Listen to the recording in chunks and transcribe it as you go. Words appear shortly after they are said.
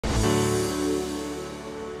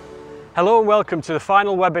Hello and welcome to the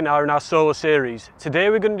final webinar in our solar series. Today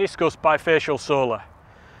we're going to discuss bifacial solar.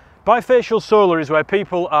 Bifacial solar is where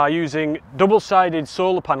people are using double-sided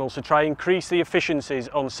solar panels to try and increase the efficiencies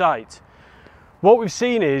on site. What we've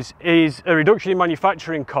seen is a reduction in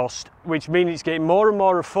manufacturing cost, which means it's getting more and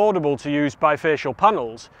more affordable to use bifacial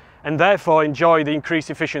panels and therefore enjoy the increased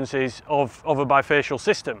efficiencies of a bifacial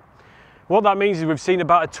system. What that means is we've seen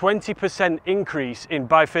about a 20% increase in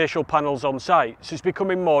bifacial panels on site, so it's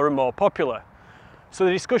becoming more and more popular. So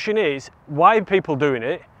the discussion is, why are people doing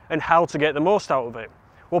it and how to get the most out of it?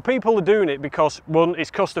 Well, people are doing it because, one, it's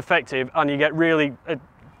cost effective and you get really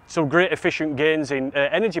some great efficient gains in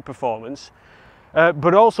energy performance,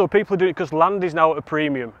 but also people are doing it because land is now at a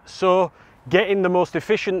premium. So getting the most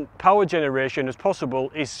efficient power generation as possible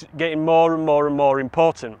is getting more and more and more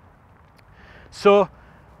important. So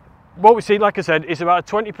what we see, like I said, is about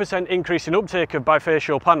a 20% increase in uptake of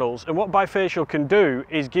bifacial panels, and what bifacial can do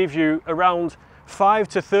is give you around 5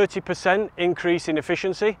 to 30% increase in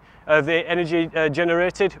efficiency of the energy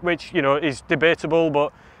generated, which is debatable,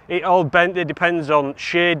 but it depends on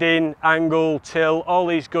shading, angle, till, all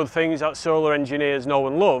these good things that solar engineers know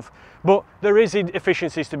and love, but there is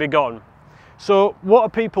efficiencies to be gotten. So what are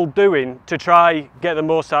people doing to try get the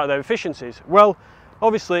most out of their efficiencies? Well,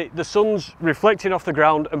 obviously the sun's reflecting off the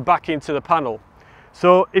ground and back into the panel.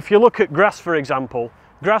 So if you look at grass, for example,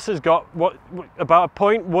 grass has got about a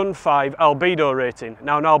 0.15 albedo rating.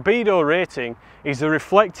 Now an albedo rating is the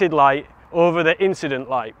reflected light over the incident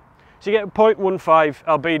light. So you get a 0.15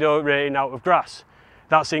 albedo rating out of grass.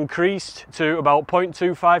 That's increased to about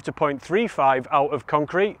 0.25 to 0.35 out of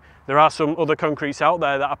concrete. There are some other concretes out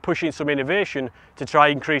there that are pushing some innovation to try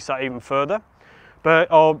and increase that even further.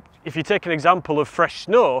 Or if you take an example of fresh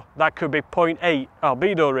snow, that could be 0.8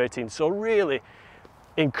 albedo rating. So really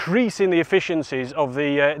increasing the efficiencies of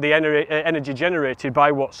the energy generated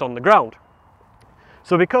by what's on the ground.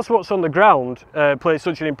 So because what's on the ground plays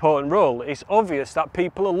such an important role, it's obvious that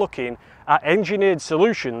people are looking at engineered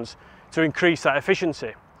solutions to increase that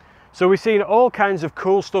efficiency. So we've seen all kinds of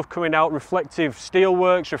cool stuff coming out, reflective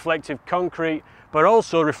steelworks, reflective concrete, but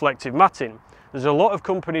also reflective matting. There's a lot of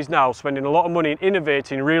companies now spending a lot of money in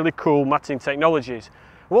innovating really cool matting technologies.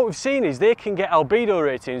 What we've seen is they can get albedo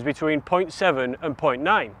ratings between 0.7 and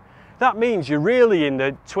 0.9. That means you're really in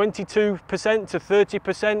the 22% to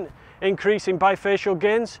 30% increase in bifacial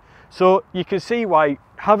gains. So you can see why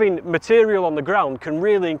having material on the ground can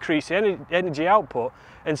really increase the energy output.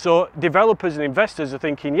 And so developers and investors are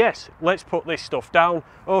thinking, yes, let's put this stuff down.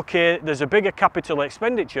 Okay, there's a bigger capital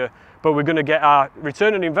expenditure, but we're going to get our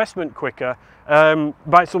return on investment quicker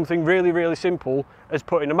by something really, really simple as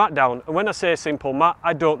putting a mat down. And when I say a simple mat,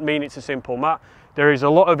 I don't mean it's a simple mat. There is a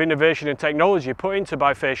lot of innovation and technology put into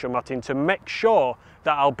bifacial matting to make sure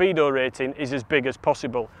that albedo rating is as big as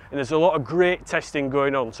possible. And there's a lot of great testing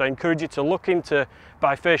going on. So I encourage you to look into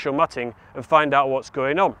bifacial matting and find out what's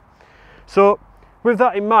going on. So with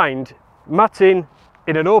that in mind, matting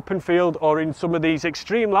in an open field or in some of these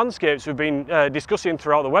extreme landscapes we've been discussing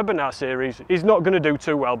throughout the webinar series is not going to do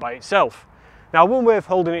too well by itself. Now, one way of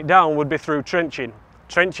holding it down would be through trenching.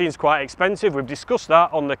 Trenching is quite expensive. We've discussed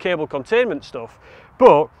that on the cable containment stuff,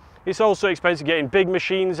 but it's also expensive getting big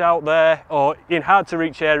machines out there, or in hard to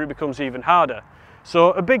reach area it becomes even harder.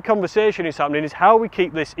 So a big conversation is happening is how we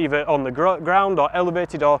keep this either on the ground or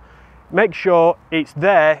elevated, or make sure it's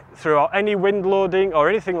there throughout any wind loading or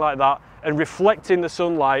anything like that, and reflecting the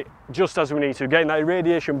sunlight just as we need to, getting that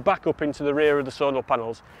irradiation back up into the rear of the solar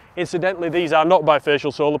panels. Incidentally, these are not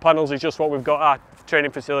bifacial solar panels, it's just what we've got at our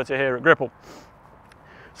training facility here at Gripple.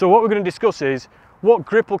 So what we're going to discuss is what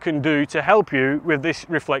Gripple can do to help you with this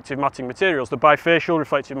reflective matting materials, the bifacial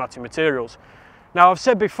reflective matting materials. Now, I've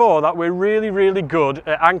said before that we're really, really good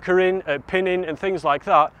at anchoring, at pinning and things like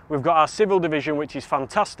that. We've got our civil division, which is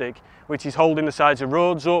fantastic, which is holding the sides of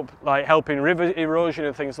roads up, like helping river erosion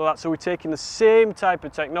and things like that. So we're taking the same type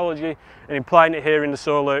of technology and applying it here in the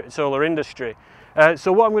solar industry.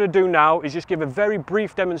 So what I'm going to do now is just give a very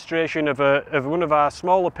brief demonstration of one of our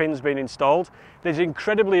smaller pins being installed. These are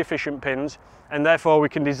incredibly efficient pins, and therefore we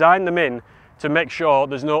can design them in to make sure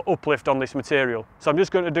there's no uplift on this material. So I'm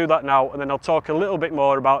just going to do that now, and then I'll talk a little bit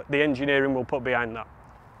more about the engineering we'll put behind that.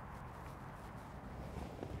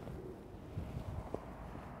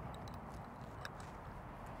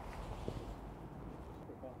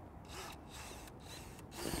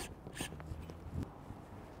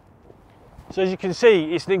 So as you can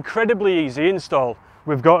see, it's an incredibly easy install.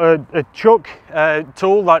 We've got a chuck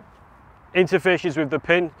tool that interfaces with the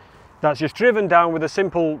pin. That's just driven down with a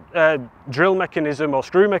simple drill mechanism or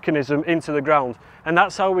screw mechanism into the ground, and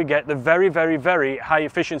that's how we get the very, very, very high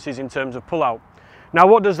efficiencies in terms of pull out. Now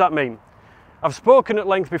what does that mean? I've spoken at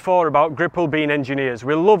length before about Gripple being engineers.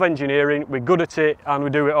 We love engineering, we're good at it, and we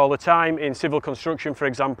do it all the time in civil construction, for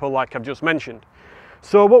example, like I've just mentioned.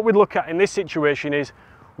 So what we look at in this situation is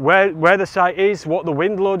where the site is, what the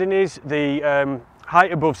wind loading is, the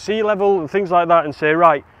height above sea level and things like that, and say,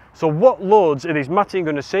 right, so what loads are these matting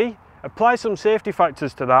going to see? Apply some safety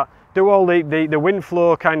factors to that, do all the wind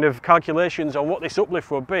flow kind of calculations on what this uplift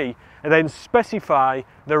would be, and then specify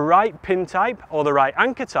the right pin type or the right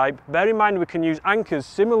anchor type. Bear in mind we can use anchors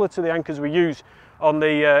similar to the anchors we use on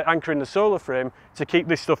the anchor in the solar frame to keep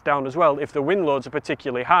this stuff down as well if the wind loads are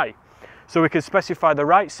particularly high. So we can specify the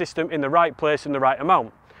right system in the right place and the right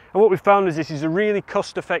amount. And what we found is this is a really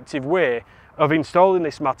cost-effective way of installing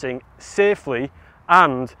this matting safely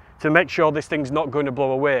and to make sure this thing's not going to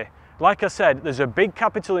blow away. Like I said, there's a big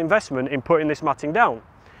capital investment in putting this matting down.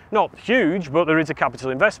 Not huge, but there is a capital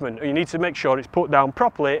investment. You need to make sure it's put down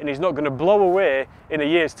properly and it's not going to blow away in a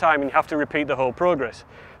year's time and you have to repeat the whole progress.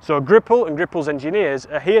 So Gripple and Gripple's engineers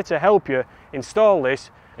are here to help you install this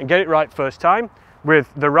and get it right first time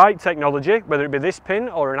with the right technology, whether it be this pin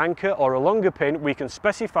or an anchor or a longer pin, we can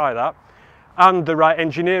specify that, and the right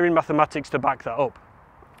engineering mathematics to back that up.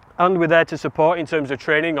 And we're there to support in terms of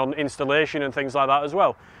training on installation and things like that as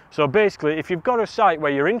well. So basically, if you've got a site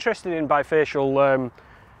where you're interested in bifacial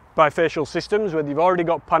systems, whether you've already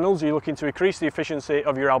got panels, you're looking to increase the efficiency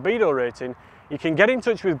of your albedo rating, you can get in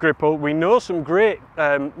touch with Gripple. We know some great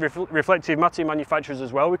reflective matting manufacturers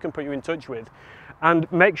as well we can put you in touch with, and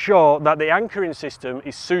make sure that the anchoring system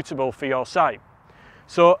is suitable for your site.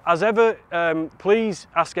 So as ever, please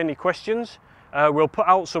ask any questions. We'll put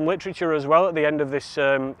out some literature as well at the end of this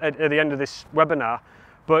webinar.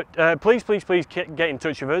 But please get in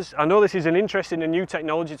touch with us. I know this is an interesting and new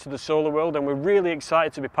technology to the solar world and we're really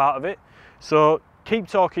excited to be part of it. So keep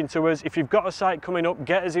talking to us. If you've got a site coming up,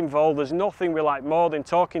 get us involved. There's nothing we like more than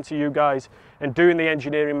talking to you guys and doing the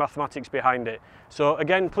engineering mathematics behind it. So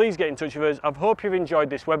again, please get in touch with us. I hope you've enjoyed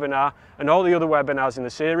this webinar and all the other webinars in the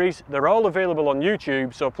series. They're all available on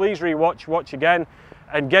YouTube, so please watch again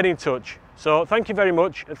and get in touch. So thank you very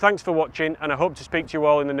much, thanks for watching, and I hope to speak to you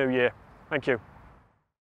all in the new year. Thank you.